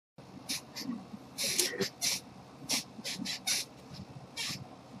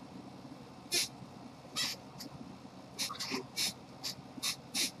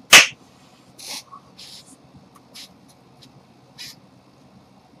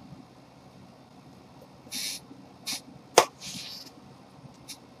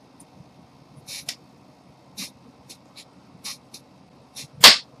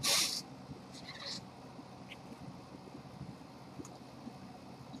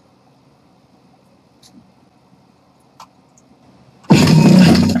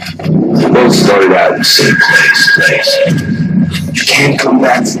started out in the same place. You can't come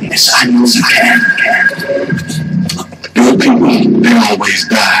back from this. I know you can. Good people, they always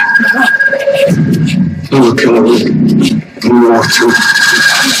die. Look, World War II.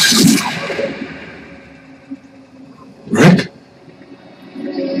 Rick?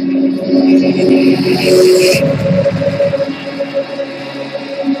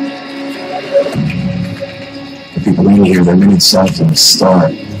 The people in here, they're made self from the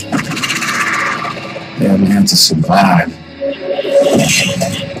start. They haven't had to survive.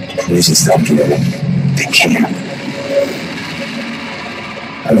 They just don't get it. They can't.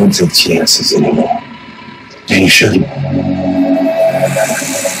 I don't take chances anymore. And you shouldn't.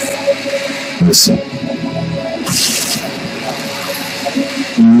 Listen.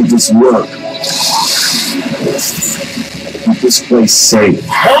 You need this work. Keep this place safe.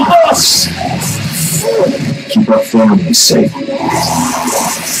 Help us! Keep our family safe.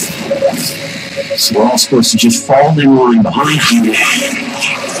 So we're all supposed to just fall in line behind you.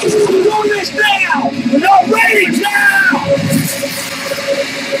 We're doing this now! We're not ready now!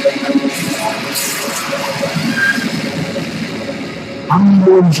 I'm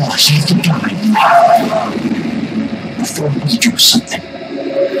more of us have to die before we do something.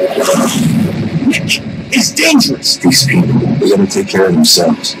 It's dangerous. These people, they gotta take care of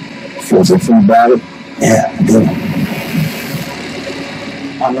themselves. Feel different about it? Yeah, I do.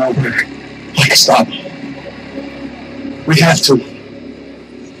 I'm not worried. Like, stop. We have to.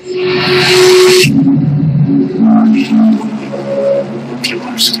 People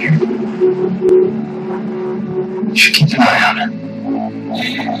are scared. You should keep an eye on her.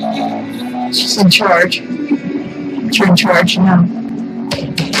 She's in charge. You're in charge now.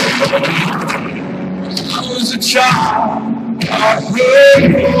 I was a child.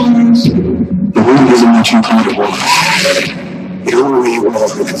 The world doesn't want you comfortable. You don't know where you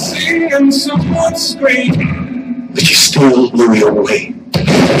are, seeing someone scream, but you still know your way.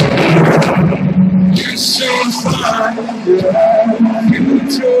 You're so fine.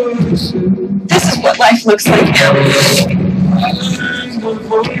 This is what life looks like now. We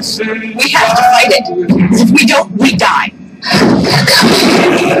have to fight it. If we don't, we die.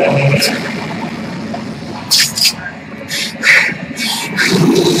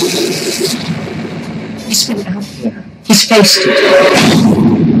 He's been out here. He's faced it.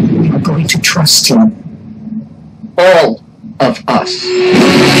 We are going to trust him. All of us.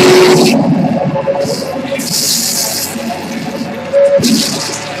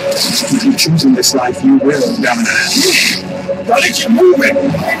 If you're choosing this life, you will, Governor. Don't let you move it.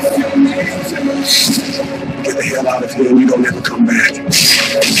 Get the hell out of here and you don't ever come back.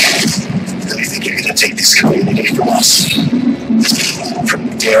 Really think you're gonna take this community from us? From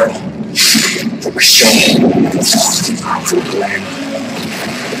Daryl? From Michelle? From Glenn?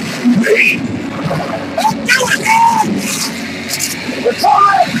 Me? Don't do it!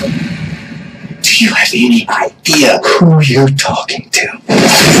 Retire! Do you have any idea who you're talking to?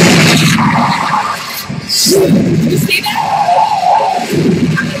 You see that?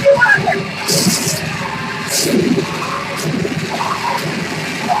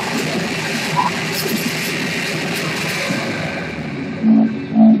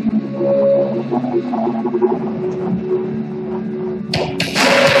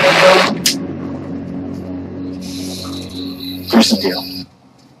 Here's the deal.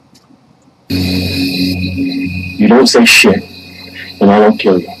 You don't say shit, and I won't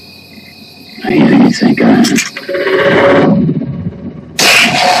kill you. How do you think I am?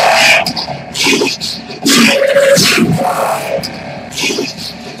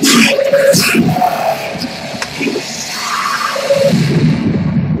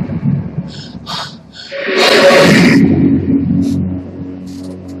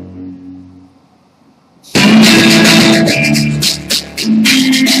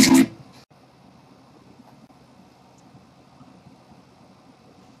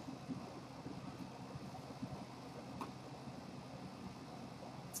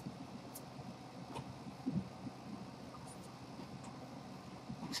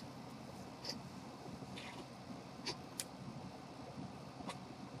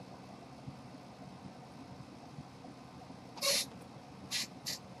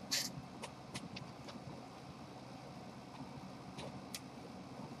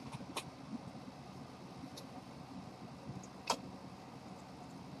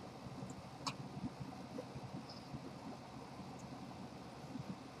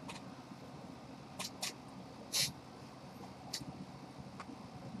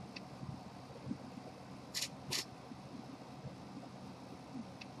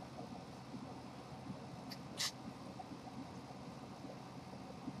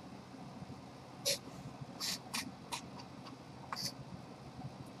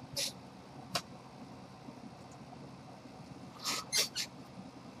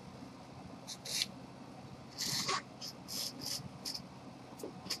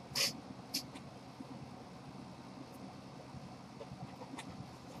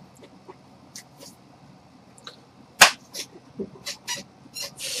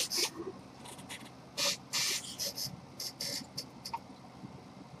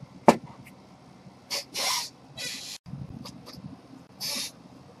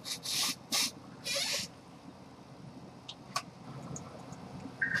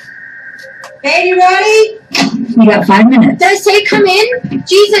 Hey, you ready? You got 5 minutes. Did I say come in?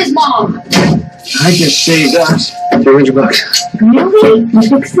 Jesus, Mom. I just saved us $300. Really? You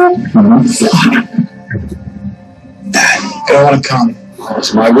fixed it? Dad, I don't want to come.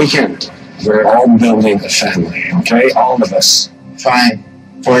 It's my weekend. We're all building a family, okay? All of us. Fine.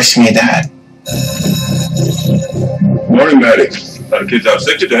 Force me, Dad. Morning, Maddie. Thought kids out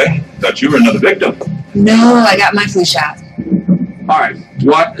sick today. Thought you were another victim. No, I got my flu shot. All right,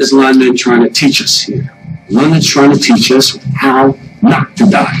 what is London trying to teach us here? London's trying to teach us how not to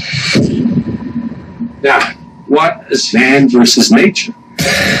die. Now, what is man versus nature?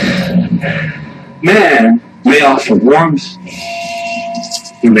 Man may offer warmth,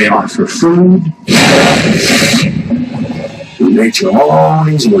 he may offer food, but nature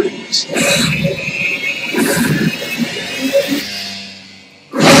always wins.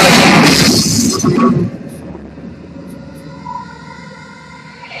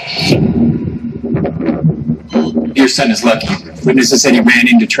 Your son is lucky. Witnesses said he ran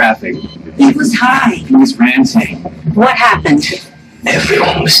into traffic. He was high. He was ranting. What happened?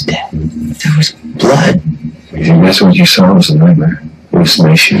 Everyone was dead. There was blood. You think that's what you saw was a nightmare?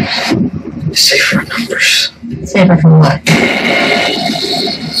 Hallucination? Safer numbers. Saber from what?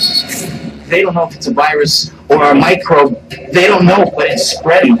 They don't know if it's a virus or a microbe. They don't know, but it's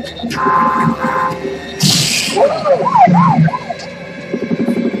spreading.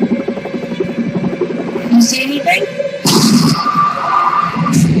 You see anything?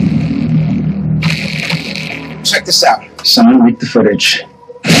 Check this out. Someone leaked the footage.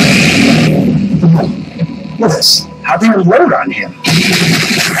 Look at this. How'd they unload on him?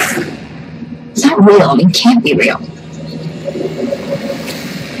 It's not real. It can't be real.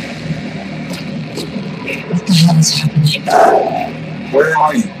 What the hell is happening? Where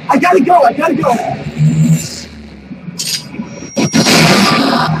are you? I gotta go.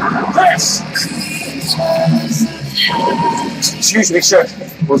 Chris! Excuse me, sir.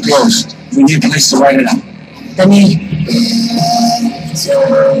 We're closed. We need a place to write it up. Let me.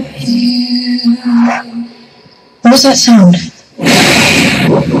 What was that sound?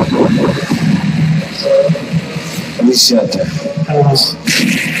 Let me see out there.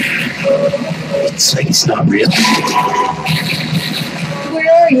 It's like it's not real.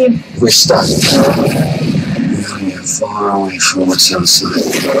 Where are you? We're stuck. We're far away from what's outside.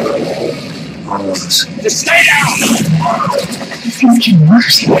 All of us. Just stay down! Things getting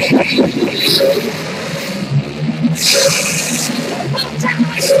worse.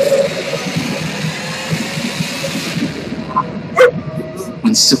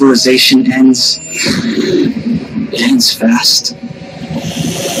 When civilization ends, it ends fast.